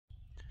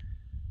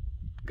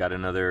Got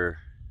another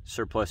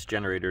surplus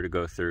generator to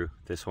go through.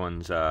 This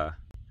one's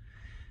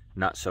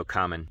not so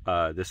common.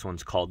 This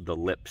one's called the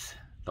L.I.P.S,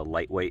 the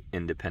Lightweight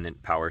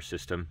Independent Power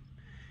System.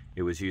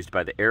 It was used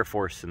by the Air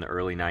Force in the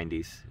early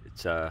 90s.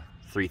 It's a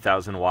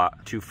 3,000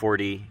 watt,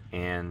 240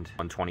 and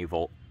 120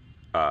 volt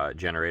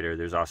generator.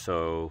 There's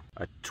also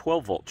a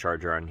 12 volt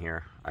charger on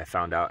here. I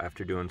found out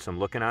after doing some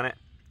looking on it.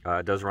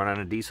 It does run on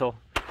a diesel.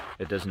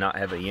 It does not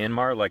have a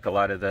Yanmar like a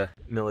lot of the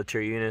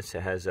military units.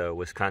 It has a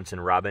Wisconsin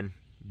Robin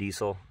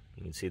diesel.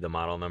 You can see the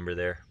model number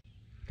there,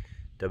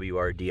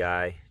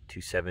 WRDI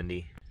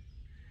 270.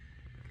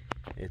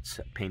 It's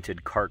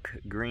painted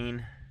Kark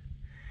green.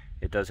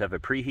 It does have a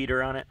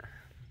preheater on it.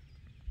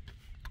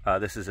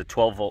 This is a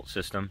 12 volt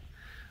system.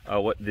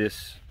 What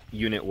this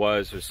unit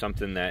was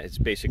something that it's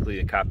basically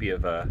a copy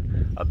of a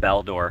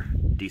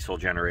Baldor diesel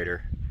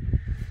generator,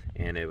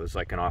 and it was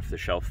like an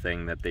off-the-shelf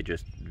thing that they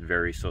just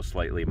very so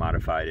slightly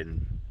modified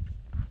and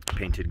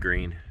painted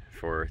green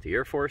for the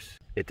Air Force.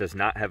 It does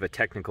not have a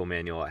technical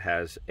manual. It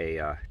has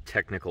a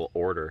technical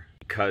order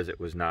because it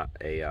was not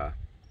a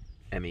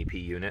MEP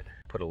unit.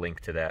 Put a link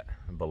to that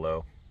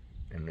below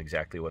and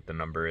exactly what the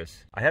number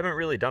is. I haven't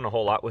really done a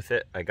whole lot with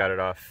it. I got it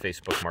off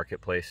Facebook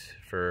Marketplace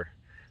for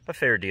a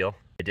fair deal.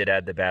 I did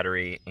add the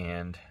battery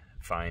and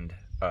find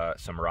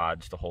some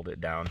rods to hold it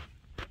down.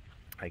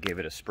 I gave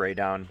it a spray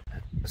down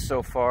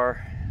so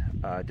far.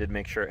 Did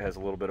make sure it has a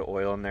little bit of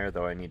oil in there,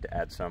 though I need to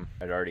add some.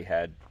 I'd already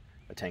had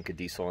a tank of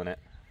diesel in it.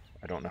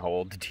 I don't know how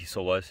old the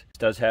diesel was. It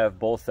does have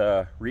both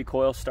a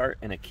recoil start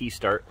and a key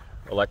start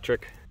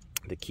electric.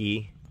 The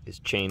key is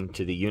chained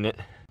to the unit.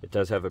 It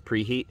does have a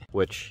preheat,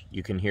 which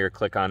you can hear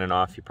click on and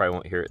off. You probably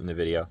won't hear it in the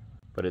video,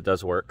 but it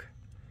does work.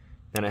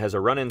 And it has a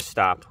run-in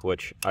stop,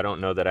 which I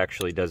don't know that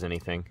actually does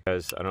anything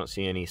because I don't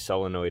see any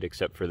solenoid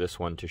except for this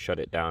one to shut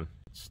it down.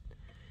 It's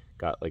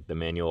got like the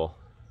manual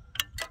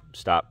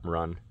stop,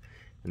 run,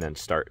 and then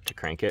start to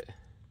crank it,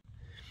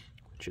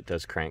 which it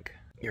does crank.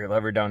 Your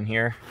lever down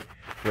here,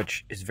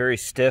 which is very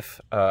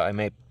stiff. I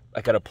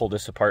gotta pull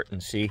this apart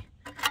and see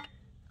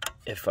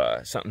if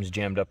something's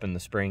jammed up in the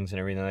springs and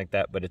everything like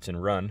that, but it's in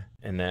run.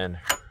 And then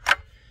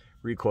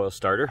recoil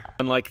starter.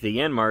 Unlike the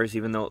Yanmars,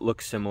 even though it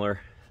looks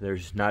similar,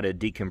 there's not a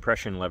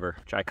decompression lever,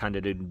 which I kind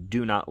of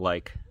do not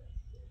like,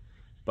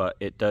 but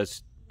it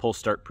does pull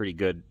start pretty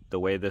good. The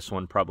way this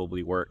one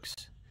probably works,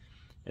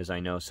 as I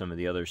know some of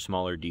the other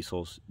smaller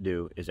diesels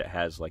do, is it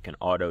has like an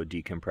auto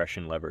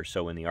decompression lever.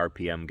 So when the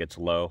RPM gets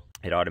low,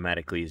 it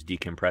automatically is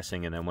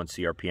decompressing, and then once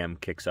the RPM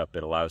kicks up,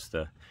 it allows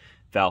the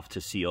valve to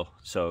seal,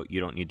 so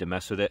you don't need to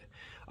mess with it.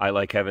 I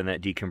like having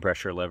that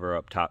decompressor lever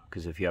up top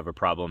because if you have a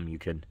problem, you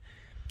can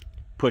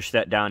push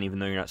that down even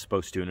though you're not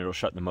supposed to, and it'll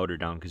shut the motor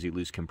down because you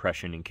lose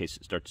compression in case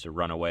it starts to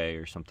run away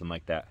or something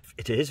like that.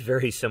 It is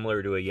very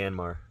similar to a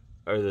Yanmar,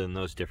 other than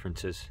those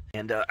differences.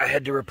 And I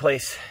had to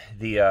replace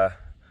the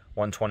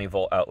 120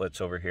 volt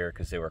outlets over here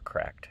because they were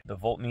cracked. The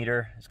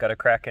voltmeter has got a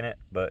crack in it,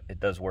 but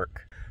it does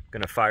work. I'm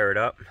gonna fire it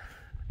up,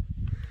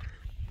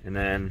 and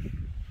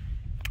then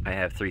I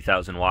have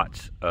 3,000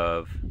 watts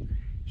of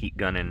heat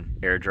gun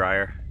and air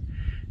dryer,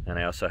 and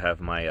I also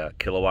have my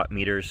kilowatt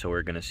meters, so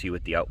we're gonna see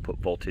what the output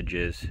voltage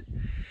is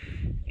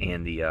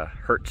and the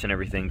hertz and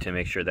everything to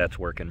make sure that's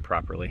working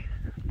properly.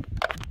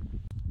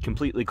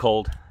 Completely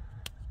cold,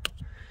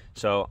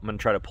 so I'm gonna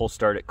try to pull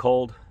start it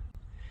cold,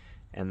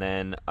 and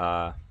then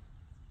I'm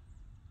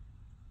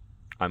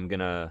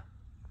gonna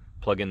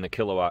plug in the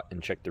kilowatt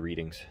and check the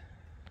readings.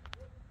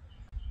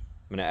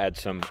 I'm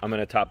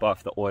gonna top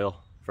off the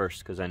oil first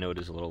because I know it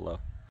is a little low.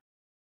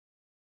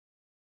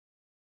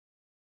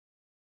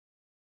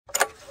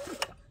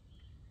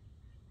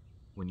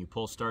 When you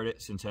pull start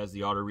it, since it has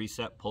the auto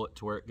reset, pull it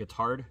to where it gets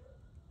hard,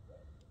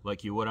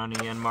 like you would on a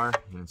Yanmar,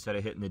 and instead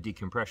of hitting the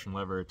decompression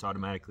lever, it's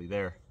automatically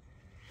there.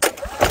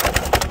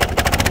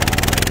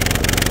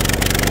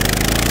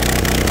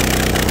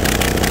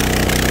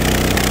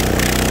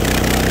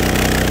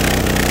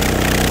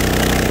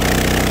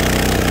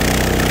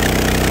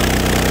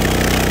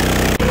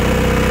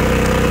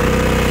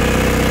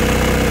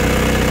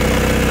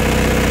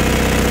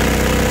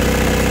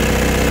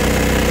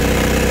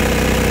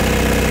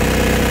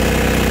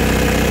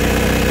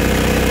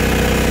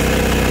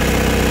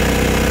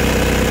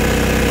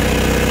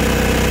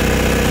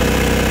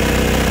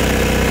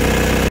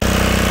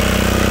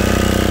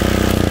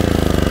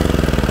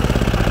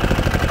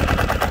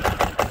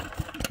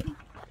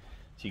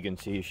 You can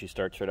see she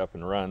starts right up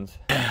and runs.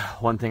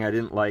 One thing I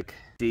didn't like,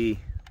 see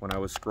when I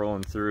was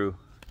scrolling through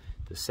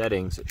the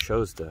settings, it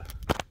shows the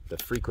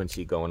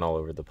frequency going all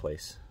over the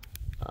place.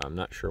 I'm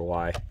not sure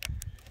why I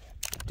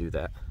do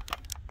that.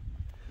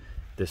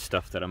 This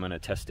stuff that I'm going to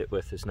test it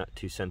with is not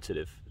too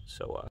sensitive,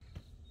 so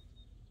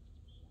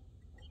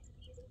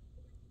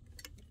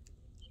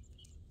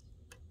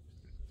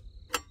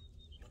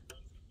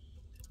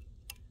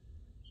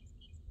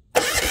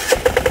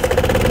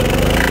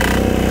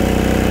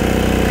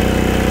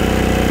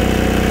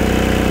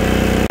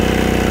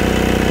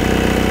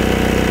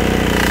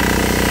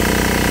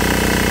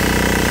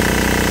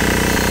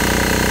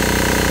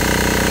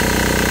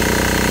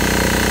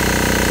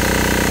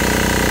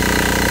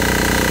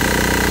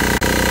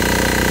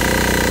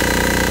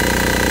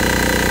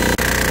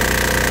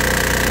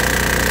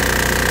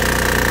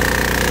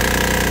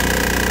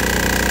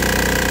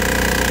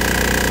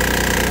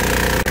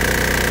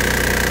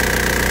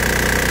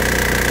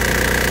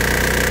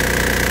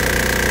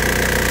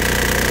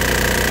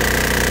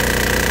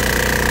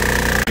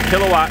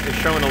kilowatt is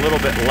showing a little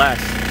bit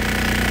less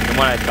than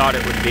what I thought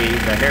it would be.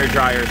 The hair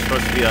dryer is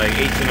supposed to be like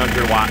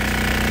 1800 watts,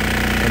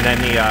 and then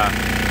the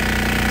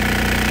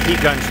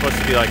heat gun is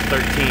supposed to be like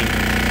 13.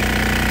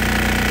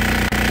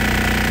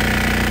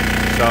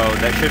 So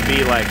that should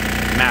be like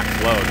max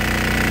load,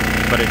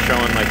 but it's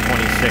showing like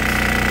 26.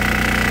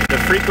 The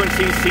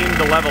frequencies seem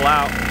to level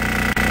out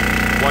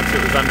once it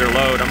was under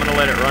load. I'm gonna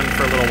let it run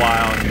for a little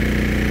while.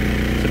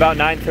 It's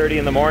about 9:30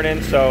 in the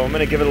morning, so I'm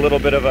gonna give it a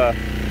little bit of a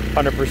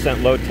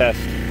 100% load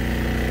test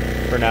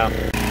for now.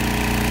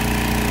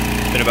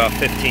 It's been about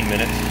 15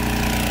 minutes.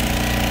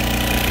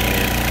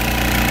 And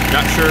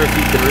not sure if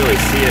you can really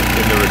see it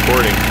in the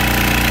recording,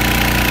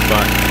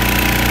 but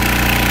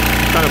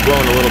it's kind of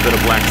blowing a little bit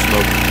of black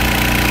smoke.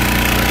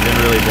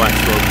 Generally black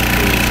smoke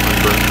means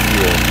unburnt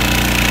fuel.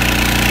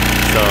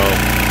 So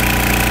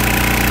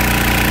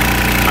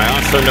I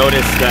also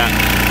noticed that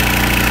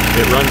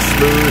it runs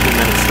smooth and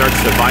then it starts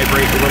to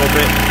vibrate a little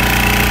bit.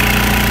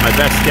 My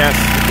best guess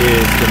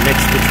is the mix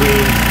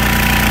between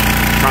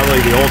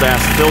probably the old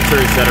ass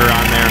filters that are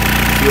on there,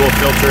 fuel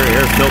filter,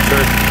 air filter,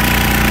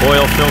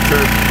 oil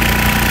filter,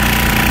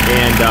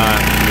 and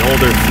the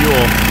older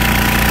fuel.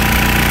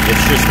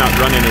 It's just not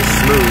running as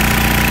smooth,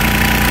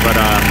 but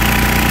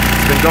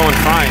it's been going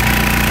fine.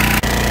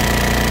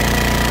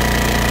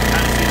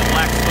 Kind of see the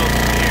black smoke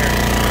from here.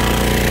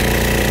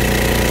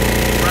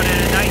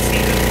 Running a nice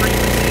even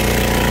frequency.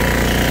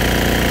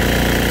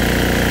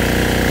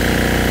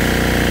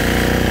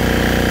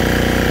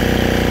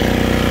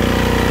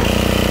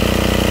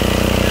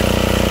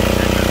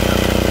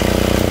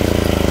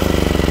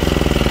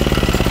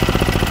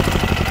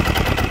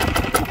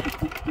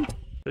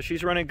 So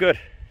she's running good.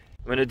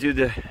 I'm gonna do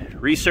the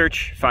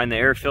research, find the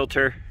air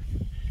filter,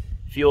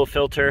 fuel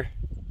filter,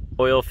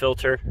 oil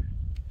filter,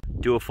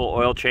 do a full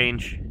oil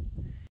change,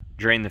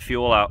 drain the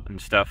fuel out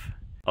and stuff.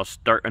 I'll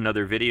start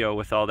another video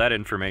with all that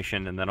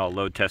information, and then I'll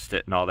load test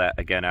it and all that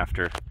again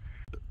after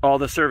all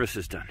the service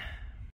is done.